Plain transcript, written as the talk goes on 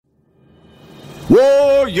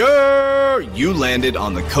Warrior! You landed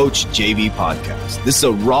on the Coach JV podcast. This is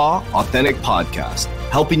a raw, authentic podcast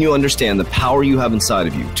helping you understand the power you have inside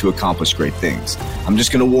of you to accomplish great things. I'm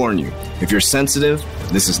just going to warn you, if you're sensitive,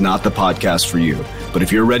 this is not the podcast for you. But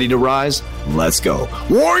if you're ready to rise, let's go.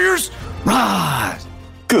 Warriors, rise!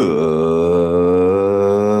 Good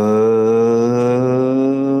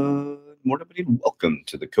morning, everybody. Welcome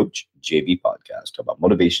to the Coach JV podcast about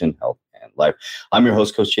motivation, health, and life. I'm your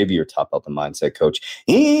host, Coach JV, your top health and mindset coach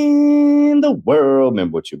in the world.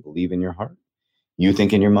 Remember, what you believe in your heart, you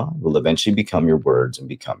think in your mind, will eventually become your words and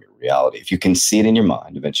become your reality. If you can see it in your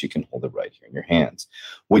mind, eventually you can hold it right here in your hands.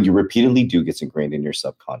 What you repeatedly do gets ingrained in your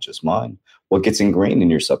subconscious mind. What gets ingrained in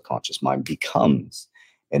your subconscious mind becomes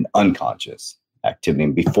an unconscious activity.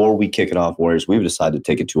 And before we kick it off, Warriors, we've decided to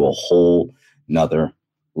take it to a whole nother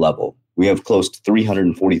level. We have close to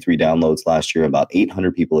 343 downloads last year, about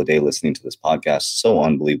 800 people a day listening to this podcast. So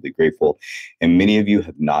unbelievably grateful. And many of you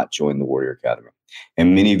have not joined the Warrior Academy.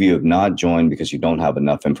 And many of you have not joined because you don't have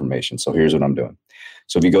enough information. So here's what I'm doing.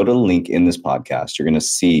 So if you go to the link in this podcast, you're going to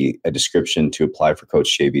see a description to apply for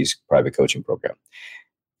Coach JV's private coaching program.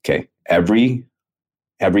 Okay. Every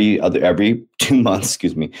 2 months,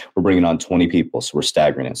 we're bringing on 20 people. So we're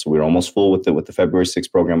staggering it. So we're almost full with the February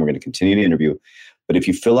 6th program. We're going to continue to interview. But if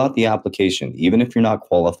you fill out the application, even if you're not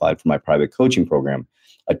qualified for my private coaching program,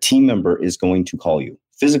 a team member is going to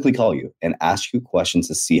physically call you and ask you questions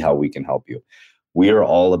to see how we can help you. We are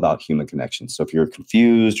all about human connection. So if you're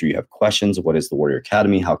confused or you have questions, what is the Warrior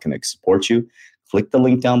Academy? How can it support you? Click the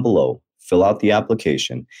link down below, fill out the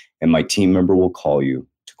application, and my team member will call you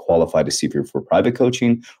to qualify to see if you're for private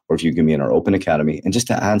coaching or if you can be in our open academy, and just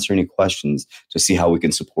to answer any questions to see how we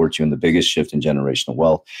can support you in the biggest shift in generational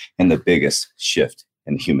wealth and the biggest shift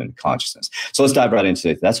in human consciousness. So let's dive right into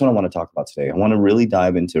it. That's what I want to talk about today. I want to really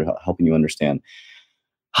dive into helping you understand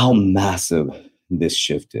how massive this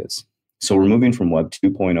shift is. So we're moving from Web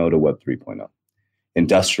 2.0 to Web 3.0,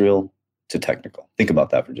 industrial to technical. Think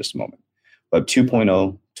about that for just a moment. Web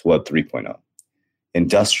 2.0 to Web 3.0,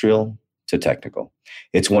 industrial to technical.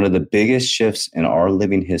 It's one of the biggest shifts in our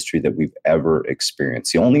living history that we've ever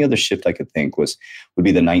experienced. The only other shift I could think would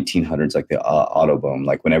be the 1900s, like the auto boom,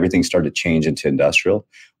 like when everything started to change into industrial.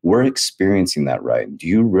 We're experiencing that, right? Do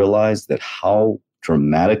you realize that how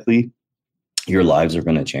dramatically your lives are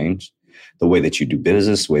going to change? The way that you do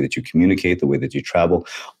business, the way that you communicate, the way that you travel,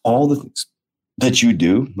 all the things that you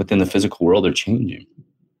do within the physical world are changing.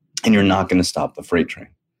 And you're not going to stop the freight train.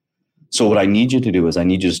 So what I need you to do is I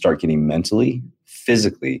need you to start getting mentally,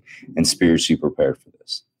 physically, and spiritually prepared for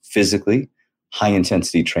this. Physically, high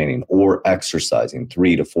intensity training or exercising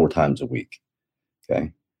 3 to 4 times a week.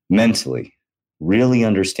 Okay. Mentally, really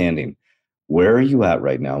understanding where are you at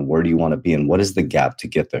right now? Where do you want to be? And what is the gap to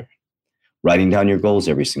get there? Writing down your goals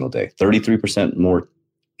every single day. 33% more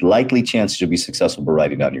likely chance you'll be successful by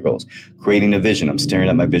writing down your goals. Creating a vision. I'm staring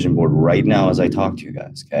at my vision board right now as I talk to you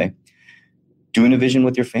guys. Okay. Doing a vision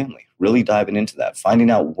with your family, really diving into that, finding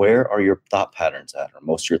out where are your thought patterns at. Are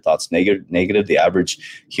most of your thoughts negative? The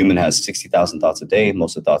average human has 60,000 thoughts a day.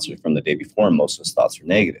 Most of the thoughts are from the day before, and most of those thoughts are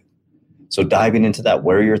negative. So diving into that,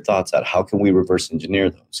 where are your thoughts at? How can we reverse engineer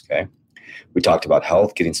those? Okay. We talked about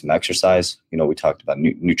health, getting some exercise. We talked about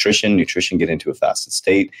nutrition, get into a fasted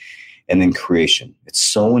state, and then creation. It's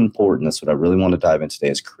so important. That's what I really want to dive into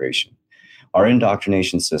today is creation. Our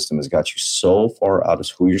indoctrination system has got you so far out of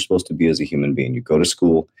who you're supposed to be as a human being. You go to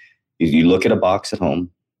school, you look at a box at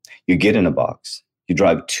home, you get in a box, you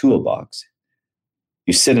drive to a box,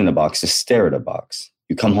 you sit in a box to stare at a box.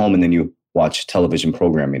 You come home and then you watch television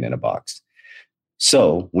programming in a box.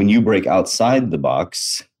 So when you break outside the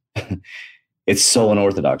box, it's so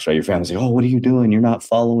unorthodox, right? Your family's like, oh, what are you doing? You're not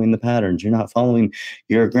following the patterns. You're not following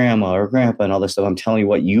your grandma or grandpa and all this stuff. I'm telling you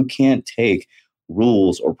what, you can't take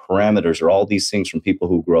rules or parameters or all these things from people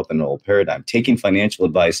who grew up in an old paradigm. Taking financial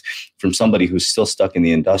advice from somebody who's still stuck in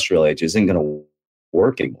the industrial age isn't going to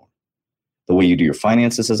work anymore. The way you do your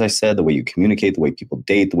finances, as I said, the way you communicate, the way people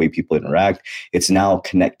date, the way people interact, it's now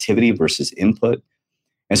connectivity versus input.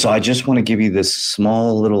 And so I just want to give you this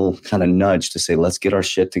small little kind of nudge to say, let's get our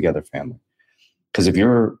shit together, family. Because if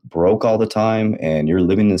you're broke all the time and you're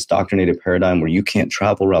living in this indoctrinated paradigm where you can't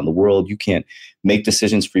travel around the world, you can't make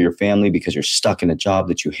decisions for your family because you're stuck in a job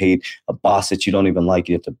that you hate, a boss that you don't even like,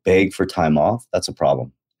 you have to beg for time off, that's a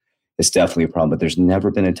problem. It's definitely a problem. But there's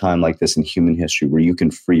never been a time like this in human history where you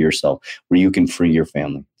can free yourself, where you can free your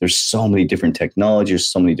family. There's so many different technologies, there's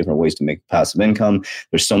so many different ways to make passive income.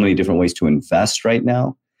 There's so many different ways to invest right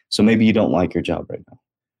now. So maybe you don't like your job right now.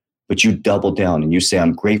 but you double down and you say,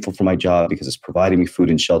 I'm grateful for my job because it's providing me food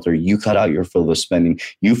and shelter. You cut out your frivolous spending.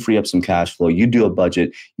 You free up some cash flow. You do a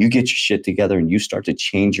budget. You get your shit together and you start to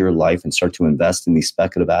change your life and start to invest in these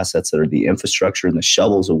speculative assets that are the infrastructure and the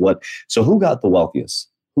shovels of what. So who got the wealthiest?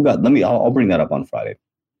 I'll bring that up on Friday.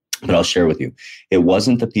 But I'll share with you, it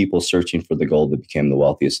wasn't the people searching for the gold that became the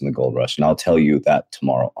wealthiest in the gold rush. And I'll tell you that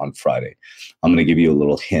tomorrow on Friday. I'm going to give you a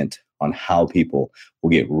little hint on how people will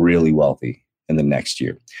get really wealthy in the next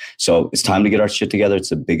year. So it's time to get our shit together. It's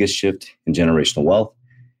the biggest shift in generational wealth.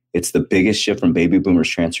 It's the biggest shift from baby boomers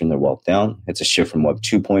transferring their wealth down. It's a shift from Web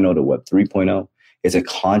 2.0 to Web 3.0. It's a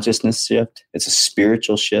consciousness shift. It's a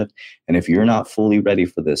spiritual shift. And if you're not fully ready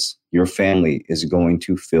for this, your family is going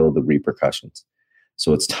to feel the repercussions.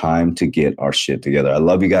 So it's time to get our shit together. I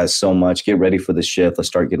love you guys so much. Get ready for the shift. Let's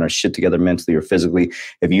start getting our shit together mentally or physically.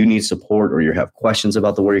 If you need support or you have questions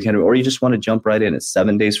about the Warrior Academy, or you just want to jump right in, it's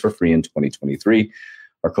 7 days for free in 2023.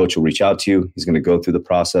 Our coach will reach out to you. He's going to go through the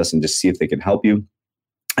process and just see if they can help you.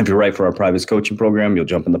 If you're right for our private coaching program, you'll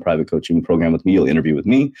jump in the private coaching program with me. You'll interview with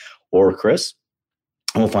me or Chris,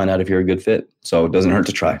 and we'll find out if you're a good fit. So it doesn't hurt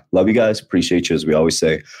to try. Love you guys. Appreciate you. As we always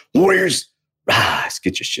say, Warriors, rise,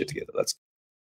 get your shit together. Let's